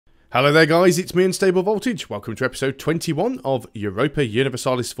Hello there guys, it's me Unstable Voltage. Welcome to episode 21 of Europa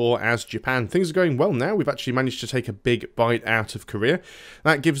Universalis IV as Japan. Things are going well now. We've actually managed to take a big bite out of Korea.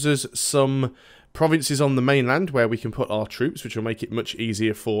 That gives us some provinces on the mainland where we can put our troops, which will make it much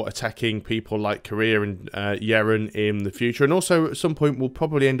easier for attacking people like Korea and Yeren in the future. And also at some point we'll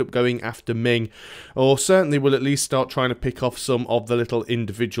probably end up going after Ming, or certainly we'll at least start trying to pick off some of the little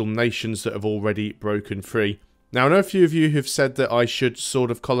individual nations that have already broken free. Now, I know a few of you have said that I should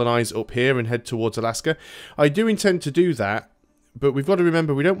sort of colonise up here and head towards Alaska. I do intend to do that, but we've got to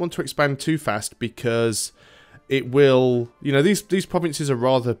remember we don't want to expand too fast because it will, you know, these provinces are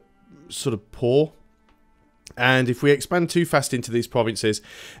rather sort of poor. And if we expand too fast into these provinces,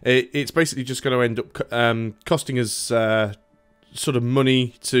 it's basically just going to end up costing us sort of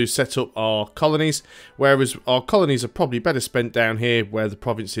money to set up our colonies, whereas our colonies are probably better spent down here where the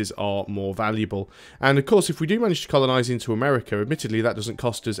provinces are more valuable. And of course, if we do manage to colonize into America, admittedly that doesn't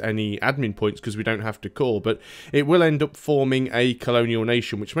cost us any admin points because we don't have to call, but it will end up forming a colonial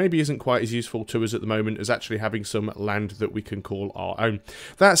nation, which maybe isn't quite as useful to us at the moment as actually having some land that we can call our own.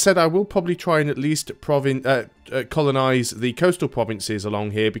 That said, I will probably try and at least colonize the coastal provinces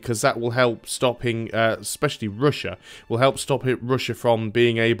along here, because that will help stopping, especially Russia, will help stop Russia from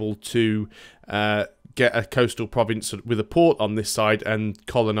being able to get a coastal province with a port on this side and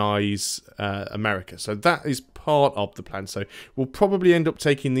colonize America. So that is part of the plan. So we'll probably end up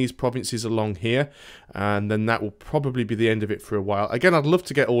taking these provinces along here, and then that will probably be the end of it for a while. Again, I'd love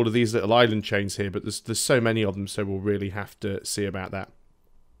to get all of these little island chains here, but there's so many of them, so we'll really have to see about that.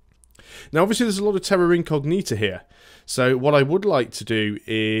 Now, obviously, there's a lot of terra incognita here. So what I would like to do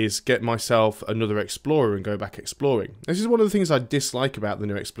is get myself another explorer and go back exploring. This is one of the things I dislike about the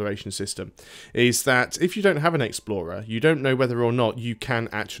new exploration system, is that if you don't have an explorer, you don't know whether or not you can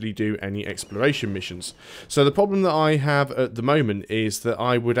actually do any exploration missions. So the problem that I have at the moment is that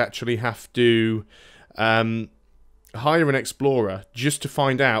I would actually have to hire an explorer just to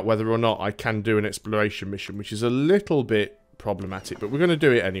find out whether or not I can do an exploration mission, which is a little bit problematic, but we're going to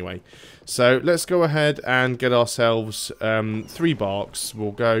do it anyway. So let's go ahead and get ourselves 3 barks.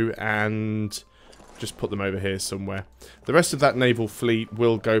 We'll go and just put them over here somewhere. The rest of that naval fleet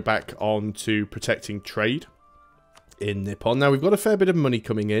will go back on to protecting trade in Nippon. Now, we've got a fair bit of money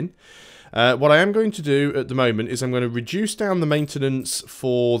coming in. What I am going to do at the moment is I'm going to reduce down the maintenance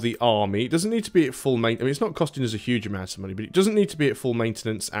for the army. It doesn't need to be at full maintenance. I mean, it's not costing us a huge amount of money, but it doesn't need to be at full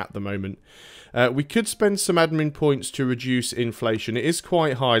maintenance at the moment. We could spend some admin points to reduce inflation. It is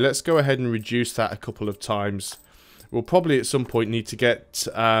quite high. Let's go ahead and reduce that a couple of times. We'll probably at some point need to get...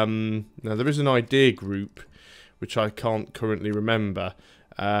 now, there is an idea group, which I can't currently remember.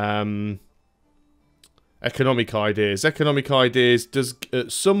 Economic ideas. Economic ideas does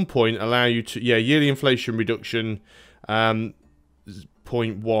at some point allow you to... Yeah, yearly inflation reduction,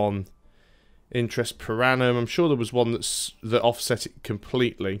 0.1. Interest per annum. I'm sure there was one that offset it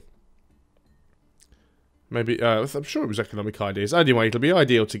completely. Maybe, I'm sure it was economic ideas. Anyway, it'll be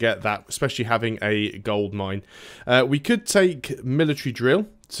ideal to get that, especially having a gold mine. We could take military drill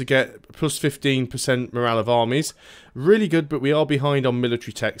to get plus 15% morale of armies. Really good, but we are behind on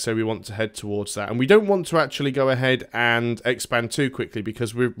military tech, so we want to head towards that. And we don't want to actually go ahead and expand too quickly,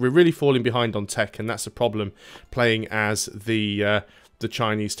 because we're really falling behind on tech, and that's a problem playing as the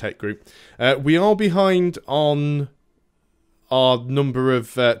Chinese tech group. We are behind on our number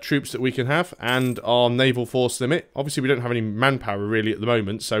of troops that we can have and our naval force limit. Obviously, we don't have any manpower really at the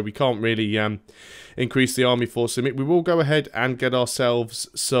moment, so we can't really increase the army force limit. We will go ahead and get ourselves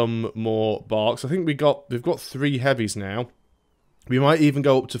some more barks. I think we've got 3 heavies now. We might even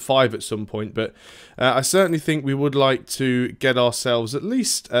go up to 5 at some point, but I certainly think we would like to get ourselves at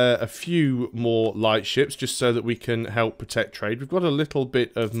least a few more light ships, just so that we can help protect trade. We've got a little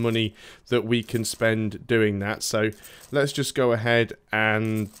bit of money that we can spend doing that, so let's just go ahead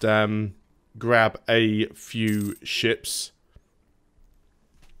and grab a few ships.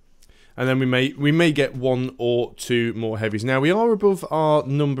 And then we may get 1 or 2 more heavies. Now, we are above our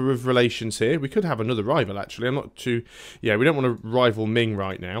number of relations here. We could have another rival, actually. I'm not too... Yeah, we don't want to rival Ming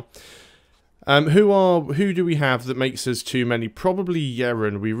right now. Who do we have that makes us too many? Probably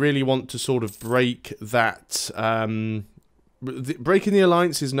Yeren. We really want to sort of break that... breaking the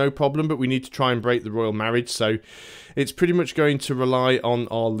alliance is no problem, but we need to try and break the royal marriage, so it's pretty much going to rely on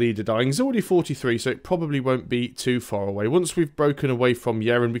our leader dying. He's already 43, so it probably won't be too far away. Once we've broken away from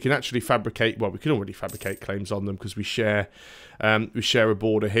Yeren, we can actually fabricate... Well, we can already fabricate claims on them because we share a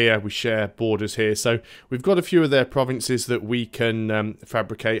border here, we share borders here, so we've got a few of their provinces that we can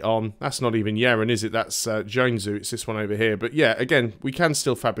fabricate on. That's not even Yeren, is it? That's Jiangsu. It's this one over here. But yeah, again, we can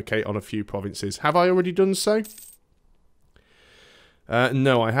still fabricate on a few provinces. Have I already done so?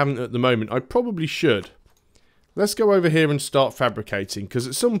 No, I haven't at the moment. I probably should. Let's go over here and start fabricating, because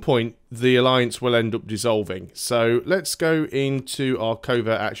at some point the alliance will end up dissolving. So let's go into our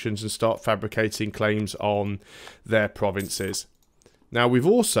covert actions and start fabricating claims on their provinces. Now we've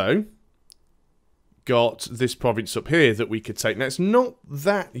also got this province up here that we could take. Now it's not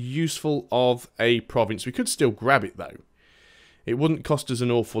that useful of a province. We could still grab it though. It wouldn't cost us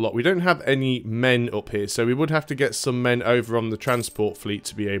an awful lot. We don't have any men up here, so we would have to get some men over on the transport fleet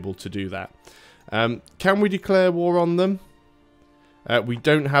to be able to do that. Can we declare war on them? We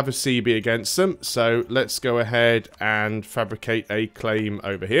don't have a CB against them, so let's go ahead and fabricate a claim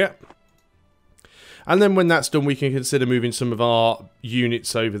over here. And then when that's done, we can consider moving some of our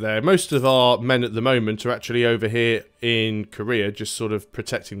units over there. Most of our men at the moment are actually over here in Korea, just sort of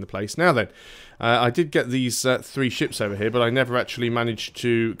protecting the place. Now then, I did get these 3 ships over here, but I never actually managed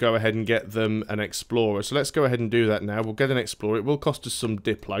to go ahead and get them an explorer. So let's go ahead and do that now. We'll get an explorer. It will cost us some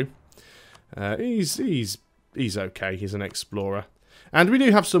Diplo. He's okay. He's an explorer. And we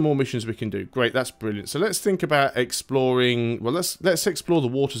do have some more missions we can do. Great, that's brilliant. So let's think about exploring... Well, let's explore the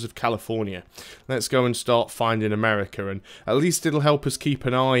waters of California. Let's go and start finding America. And at least it'll help us keep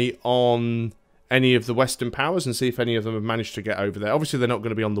an eye on any of the Western powers and see if any of them have managed to get over there. Obviously, they're not going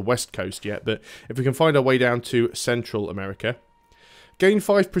to be on the West Coast yet, but if we can find our way down to Central America. Gain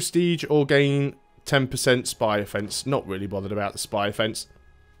 5 prestige or gain 10% spy offense. Not really bothered about the spy offense.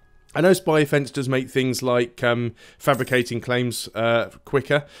 I know spy offense does make things like fabricating claims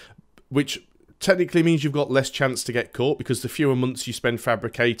quicker, which technically means you've got less chance to get caught, because the fewer months you spend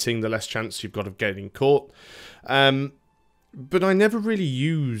fabricating, the less chance you've got of getting caught. But I never really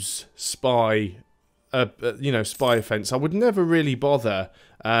use spy, spy offense. I would never really bother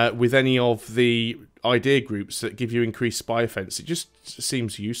with any of the idea groups that give you increased spy offense. It just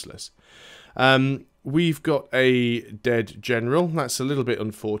seems useless. We've got a dead general. That's a little bit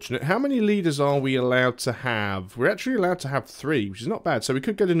unfortunate. How many leaders are we allowed to have? We're actually allowed to have 3, which is not bad. So we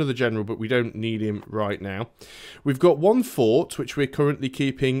could get another general, but we don't need him right now. We've got 1 fort, which we're currently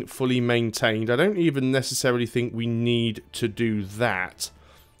keeping fully maintained. I don't even necessarily think we need to do that.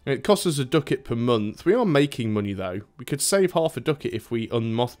 It costs us a ducat per month. We are making money, though. We could save half a ducat if we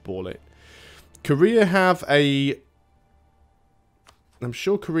unmothball it. Korea have a... I'm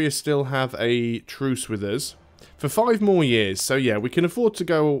sure Korea still have a truce with us for 5 more years. So yeah, we can afford to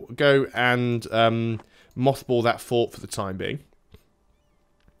go and mothball that fort for the time being.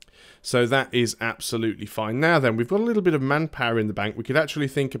 So that is absolutely fine. Now then, we've got a little bit of manpower in the bank. We could actually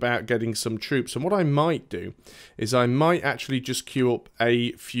think about getting some troops. And what I might do is I might actually just queue up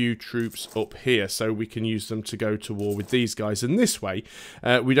a few troops up here so we can use them to go to war with these guys. And this way,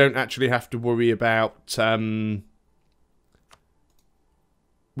 we don't actually have to worry about...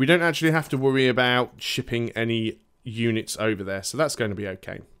 We don't actually have to worry about shipping any units over there, so that's going to be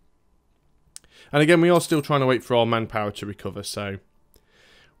okay. And again, we are still trying to wait for our manpower to recover, so...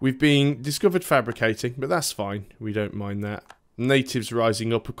 We've been discovered fabricating, but that's fine. We don't mind that. Natives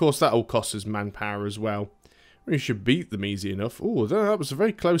rising up. Of course, that all costs us manpower as well. We should beat them easy enough. Oh, that was a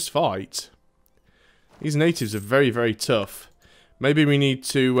very close fight. These natives are very, very tough. Maybe we need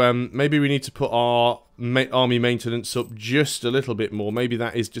to put our army maintenance up just a little bit more. Maybe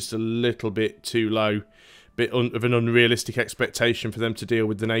that is just a little bit too low. Bit of an unrealistic expectation for them to deal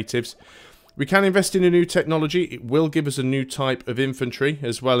with the natives. We can invest in a new technology. It will give us a new type of infantry,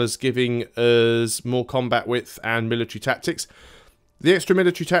 as well as giving us more combat width and military tactics. The extra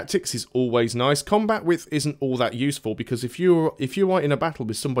military tactics is always nice. Combat width isn't all that useful, because if you are in a battle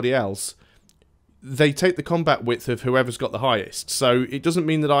with somebody else, they take the combat width of whoever's got the highest. So it doesn't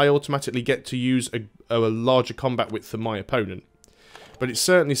mean that I automatically get to use a larger combat width than my opponent. But it's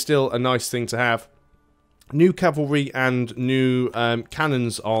certainly still a nice thing to have. New cavalry and new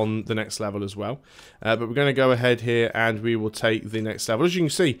cannons on the next level as well. But we're going to go ahead here and we will take the next level. As you can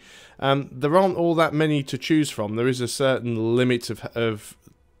see, there aren't all that many to choose from. There is a certain limit of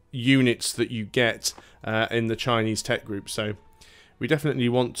units that you get in the Chinese tech group. So we definitely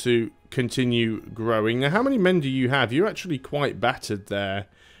want to continue growing. Now, how many men do you have? You're actually quite battered there.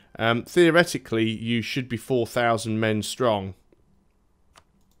 Theoretically, you should be 4,000 men strong.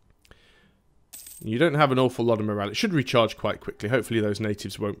 You don't have an awful lot of morale. It should recharge quite quickly. Hopefully those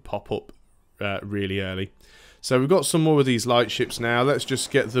natives won't pop up really early. So we've got some more of these light ships now. Let's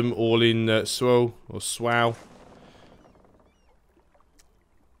just get them all in SWO or SWOW.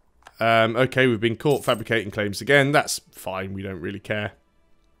 Okay, we've been caught fabricating claims again. That's fine. We don't really care.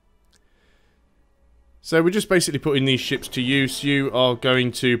 So we're just basically putting these ships to use. You are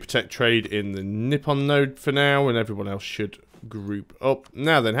going to protect trade in the Nippon node for now, and everyone else should group up.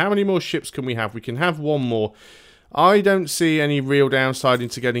 Now then, how many more ships can we have? We can have 1 more. I don't see any real downside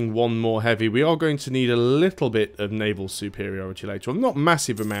into getting one more heavy. We are going to need a little bit of naval superiority later on. Not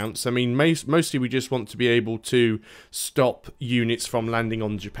massive amounts. I mean, mostly we just want to be able to stop units from landing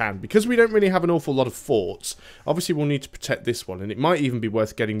on Japan. Because we don't really have an awful lot of forts, obviously we'll need to protect this one. And it might even be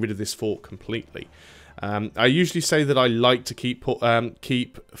worth getting rid of this fort completely. I usually say that I like to keep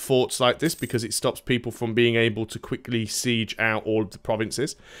forts like this because it stops people from being able to quickly siege out all of the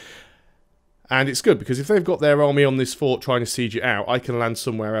provinces. And it's good because if they've got their army on this fort trying to siege it out, I can land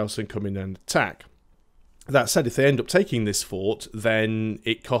somewhere else and come in and attack. That said, if they end up taking this fort, then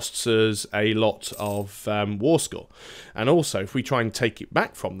it costs us a lot of war score. And also, if we try and take it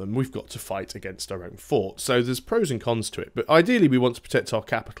back from them, we've got to fight against our own fort. So there's pros and cons to it. But ideally, we want to protect our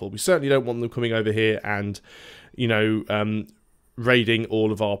capital. We certainly don't want them coming over here and, you know, raiding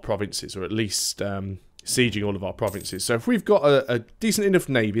all of our provinces, or at least sieging all of our provinces. So if we've got a decent enough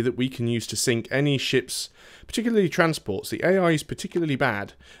navy that we can use to sink any ships, particularly transports, the AI is particularly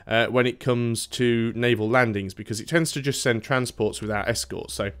bad when it comes to naval landings because it tends to just send transports without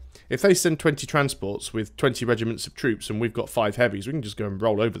escorts. So if they send 20 transports with 20 regiments of troops and we've got 5 heavies, we can just go and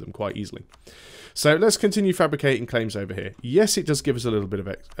roll over them quite easily. So let's continue fabricating claims over here. Yes, it does give us a little bit of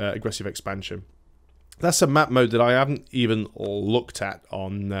aggressive expansion. That's a map mode that I haven't even looked at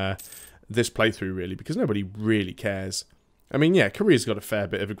on this playthrough really, because nobody really cares. I mean, yeah, Korea's got a fair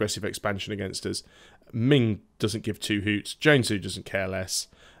bit of aggressive expansion against us. Ming doesn't give two hoots. Jonesu doesn't care less.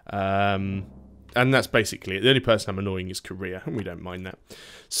 And that's basically it. The only person I'm annoying is Korea, and we don't mind that.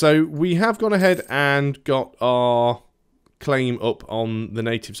 So we have gone ahead and got our claim up on the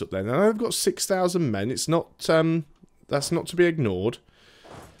natives up there. Now I've got 6,000 men. It's not that's not to be ignored.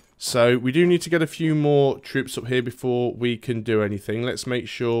 So we do need to get a few more troops up here before we can do anything. Let's make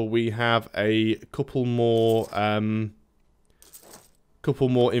sure we have a couple more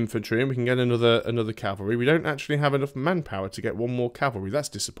infantry, and we can get another cavalry. We don't actually have enough manpower to get one more cavalry. That's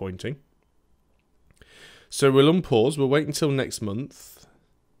disappointing. So we'll unpause. We'll wait until next month.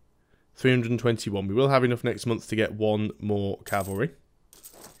 321. We will have enough next month to get one more cavalry.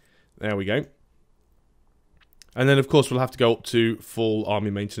 There we go. And then, of course, we'll have to go up to full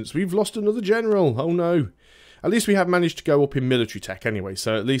army maintenance. We've lost another general. Oh, no. At least we have managed to go up in military tech anyway.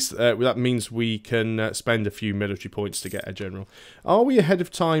 So at least that means we can spend a few military points to get a general. Are we ahead of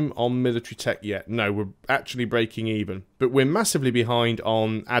time on military tech yet? No, we're actually breaking even. But we're massively behind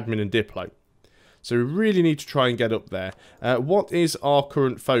on admin and diplo. So we really need to try and get up there. What is our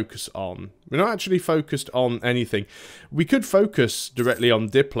current focus on? We're not actually focused on anything. We could focus directly on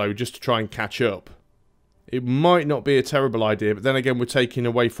diplo just to try and catch up. It might not be a terrible idea, but then again, we're taking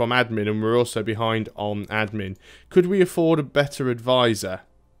away from admin, and we're also behind on admin. Could we afford a better advisor?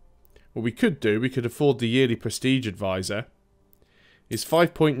 What we could do, we could afford the yearly prestige advisor. It's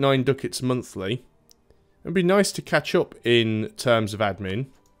 5.9 ducats monthly. It'd be nice to catch up in terms of admin.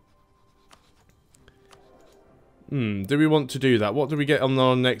 Do we want to do that? What do we get on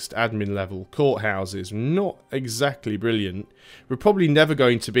our next admin level? Courthouses. Not exactly brilliant. We're probably never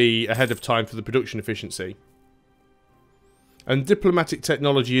going to be ahead of time for the production efficiency. And diplomatic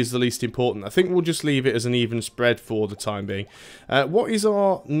technology is the least important. I think we'll just leave it as an even spread for the time being. What is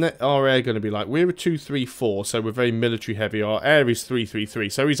our air going to be like? We're a 234, so we're very military heavy. Our air is 333,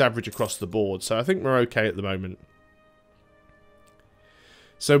 so he's average across the board. So I think we're okay at the moment.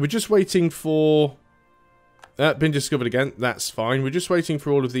 So we're just waiting for... been discovered again. That's fine. We're just waiting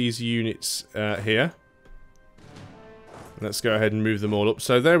for all of these units here. Let's go ahead and move them all up.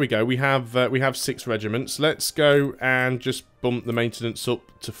 So there we go. We have 6 regiments. Let's go and just bump the maintenance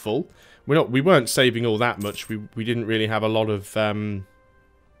up to full. We weren't saving all that much. We didn't really have a lot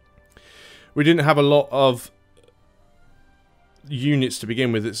of units to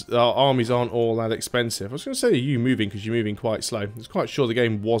begin with. Our armies aren't all that expensive. I was going to say you moving because you're moving quite slow. I was quite sure the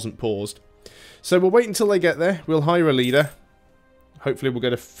game wasn't paused. So we'll wait until they get there. We'll hire a leader. Hopefully we'll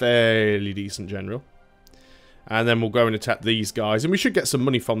get a fairly decent general. And then we'll go and attack these guys. And we should get some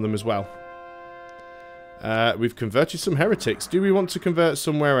money from them as well. We've converted some heretics. Do we want to convert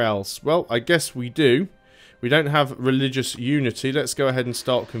somewhere else? Well, I guess we do. We don't have religious unity. Let's go ahead and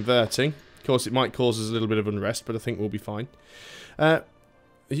start converting. Of course, it might cause us a little bit of unrest, but I think we'll be fine. Are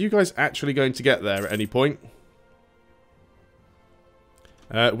you guys actually going to get there at any point?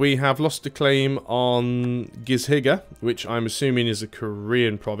 We have lost a claim on Gizhiga, which I'm assuming is a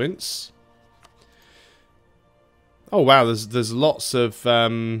Korean province. Oh wow, there's lots of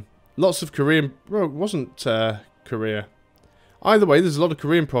Korean. Well, it wasn't Korea. Either way, there's a lot of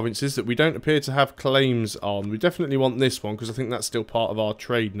Korean provinces that we don't appear to have claims on. We definitely want this one because I think that's still part of our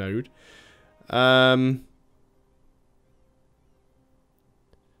trade node.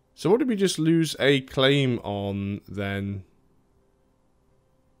 So what did we just lose a claim on then?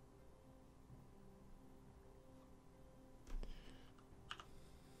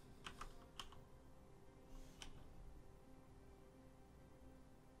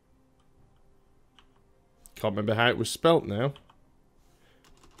 Can't remember how it was spelt now.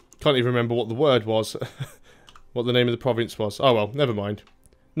 Can't even remember what the word was. What the name of the province was. Oh well, never mind.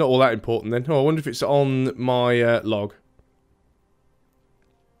 Not all that important then. Oh, I wonder if it's on my log.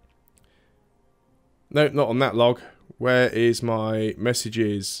 No, not on that log. Where is my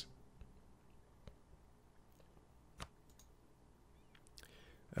messages?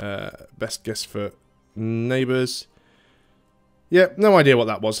 Best guess for neighbours. Yep, no idea what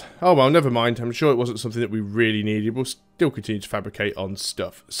that was. Oh well, never mind. I'm sure it wasn't something that we really needed. We'll still continue to fabricate on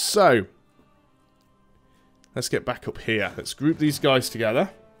stuff. So, let's get back up here. Let's group these guys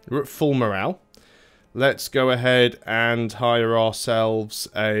together. We're at full morale. Let's go ahead and hire ourselves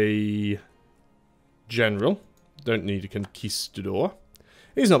a general. Don't need a conquistador.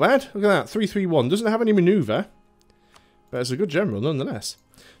 He's not bad. Look at that. 331. Doesn't have any maneuver. But it's a good general nonetheless.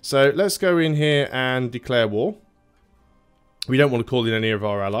 So, let's go in here and declare war. We don't want to call in any of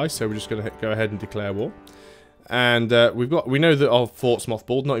our allies, so we're just going to go ahead and declare war. And we know that our fort's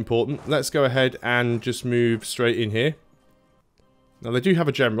mothballed, not important. Let's go ahead and just move straight in here. Now they do have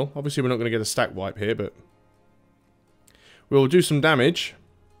a general. Obviously we're not going to get a stack wipe here, but we'll do some damage.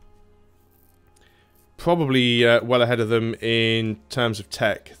 Probably well ahead of them in terms of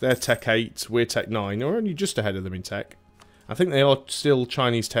tech. They're tech 8, we're tech 9. We're only just ahead of them in tech. I think they are still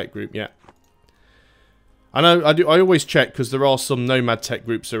Chinese tech group, yeah. I know, I always check because there are some nomad tech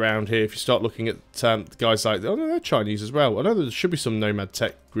groups around here. If you start looking at guys like, oh no, they're Chinese as well. I know there should be some nomad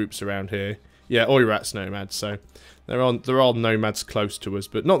tech groups around here. Yeah, Oirat's nomads, so there are nomads close to us,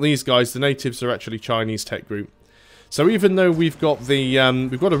 but not these guys. The natives are actually Chinese tech group. So even though we've got the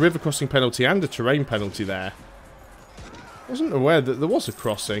we've got a river crossing penalty and a terrain penalty there, I wasn't aware that there was a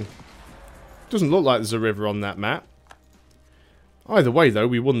crossing. Doesn't look like there's a river on that map. Either way, though,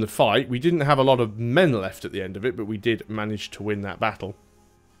 we won the fight. We didn't have a lot of men left at the end of it, but we did manage to win that battle.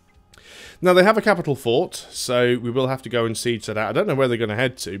 Now, they have a capital fort, so we will have to go and siege that out. I don't know where they're going to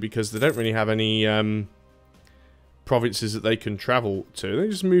head to, because they don't really have any provinces that they can travel to. They're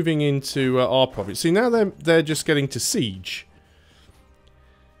just moving into our province. See, now they're just getting to siege.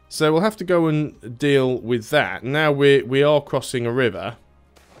 So we'll have to go and deal with that. Now we are crossing a river.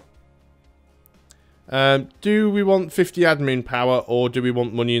 Do we want 50 admin power or do we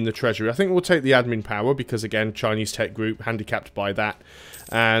want money in the treasury? I think we'll take the admin power because, again, Chinese tech group, handicapped by that.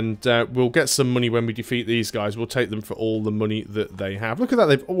 And we'll get some money when we defeat these guys. We'll take them for all the money that they have. Look at that,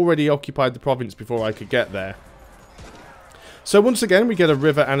 they've already occupied the province before I could get there. So once again, we get a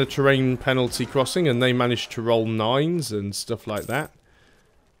river and a terrain penalty crossing, and they managed to roll 9s and stuff like that.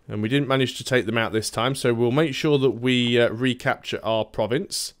 And we didn't manage to take them out this time, so we'll make sure that we recapture our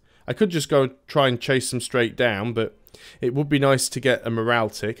province. I could just go try and chase them straight down, but it would be nice to get a morale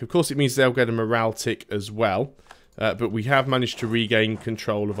tick. Of course, it means they'll get a morale tick as well. But we have managed to regain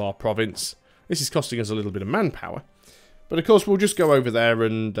control of our province. This is costing us a little bit of manpower. But of course, we'll just go over there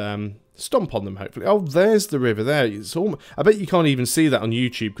and stomp on them, hopefully. Oh, there's the river there. It's almost, I bet you can't even see that on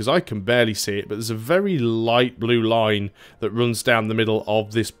YouTube, because I can barely see it. But there's a very light blue line that runs down the middle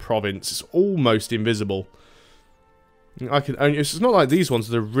of this province. It's almost invisible. It's not like these ones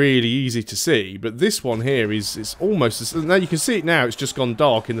that are really easy to see, but this one here is almost... Now you can see it now, it's just gone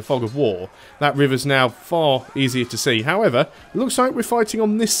dark in the fog of war. That river's now far easier to see. However, it looks like we're fighting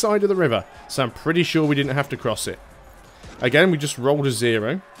on this side of the river, so I'm pretty sure we didn't have to cross it. Again, we just rolled a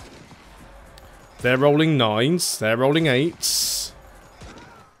 0. They're rolling 9s, they're rolling 8s.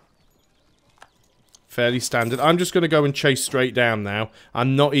 Fairly standard. I'm just going to go and chase straight down now.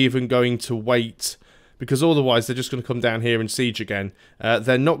 I'm not even going to wait... because otherwise they're just going to come down here and siege again.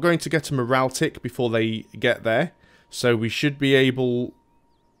 They're not going to get a morale tick before they get there. So we should be able...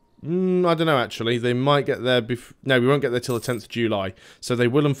 I don't know, actually. They might get there before... No, we won't get there till the 10th of July. So they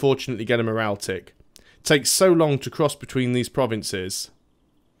will unfortunately get a morale tick. It takes so long to cross between these provinces.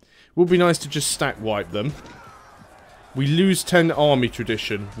 Would be nice to just stack wipe them. We lose 10 army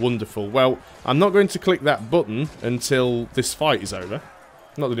tradition. Wonderful. Well, I'm not going to click that button until this fight is over.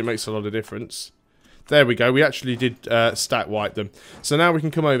 Not that it makes a lot of difference. There we go, we actually did stat wipe them. So now we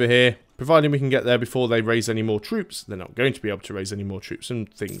can come over here, providing we can get there before they raise any more troops. They're not going to be able to raise any more troops,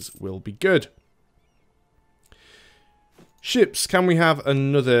 and things will be good. Ships, can we have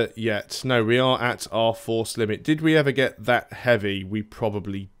another yet? No, we are at our force limit. Did we ever get that heavy? We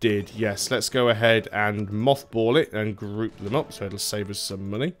probably did, yes. Let's go ahead and mothball it and group them up, so it'll save us some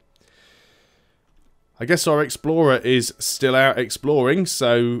money. I guess our explorer is still out exploring,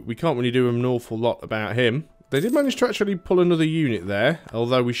 so we can't really do an awful lot about him. They did manage to actually pull another unit there,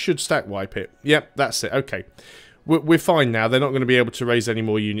 although we should stack wipe it. Yep, that's it. Okay. We're fine now. They're not going to be able to raise any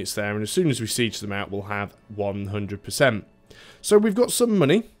more units there, and as soon as we siege them out, we'll have 100%. So we've got some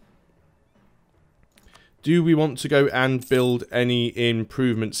money. Do we want to go and build any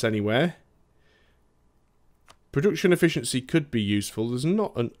improvements anywhere? Production efficiency could be useful. There's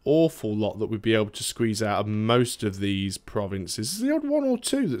not an awful lot that we'd be able to squeeze out of most of these provinces. There's the odd one or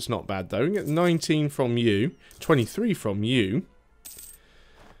two that's not bad, though. We get 19 from you, 23 from you.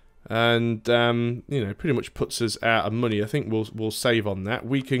 And, you know, pretty much puts us out of money. I think we'll save on that.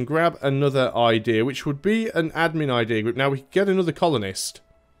 We can grab another idea, which would be an admin idea group. Now, we can get another colonist.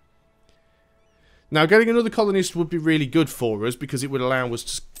 Now, getting another colonist would be really good for us because it would allow us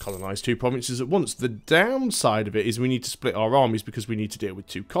to colonise 2 provinces at once. The downside of it is we need to split our armies because we need to deal with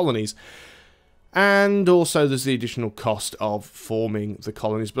 2 colonies. And also there's the additional cost of forming the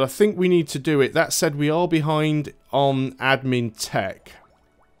colonies. But I think we need to do it. That said, we are behind on admin tech.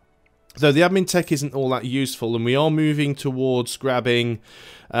 Though the admin tech isn't all that useful, and we are moving towards grabbing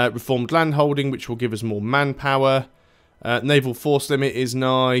reformed landholding, which will give us more manpower. Naval force limit is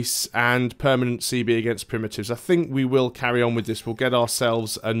nice, and permanent CB against primitives. I think we will carry on with this. We'll get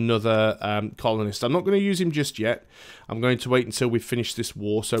ourselves another colonist. I'm not going to use him just yet. I'm going to wait until we finish this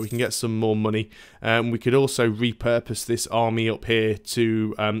war so we can get some more money. We could also repurpose this army up here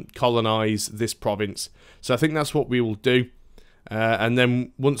to colonise this province. So I think that's what we will do. And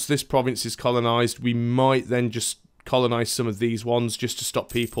then once this province is colonised, we might then just colonise some of these ones just to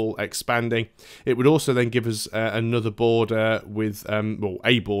stop people expanding. It would also then give us another border with, well,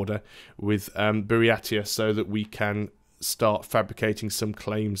 a border with Buryatia so that we can start fabricating some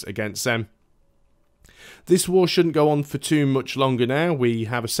claims against them. This war shouldn't go on for too much longer now. We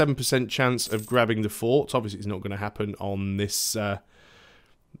have a 7% chance of grabbing the fort. Obviously, it's not going to happen on this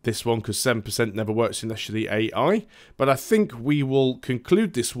this one because 7% never works unless you're the AI. But I think we will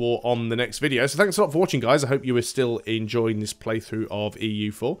conclude this war on the next video. So thanks a lot for watching, guys. I hope you are still enjoying this playthrough of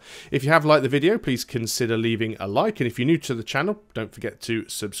EU4. If you have liked the video, please consider leaving a like. And if you're new to the channel, don't forget to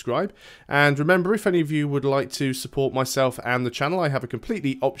subscribe. And remember, if any of you would like to support myself and the channel, I have a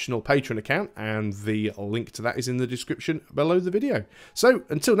completely optional Patreon account. And the link to that is in the description below the video. So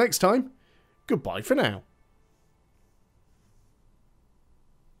until next time, goodbye for now.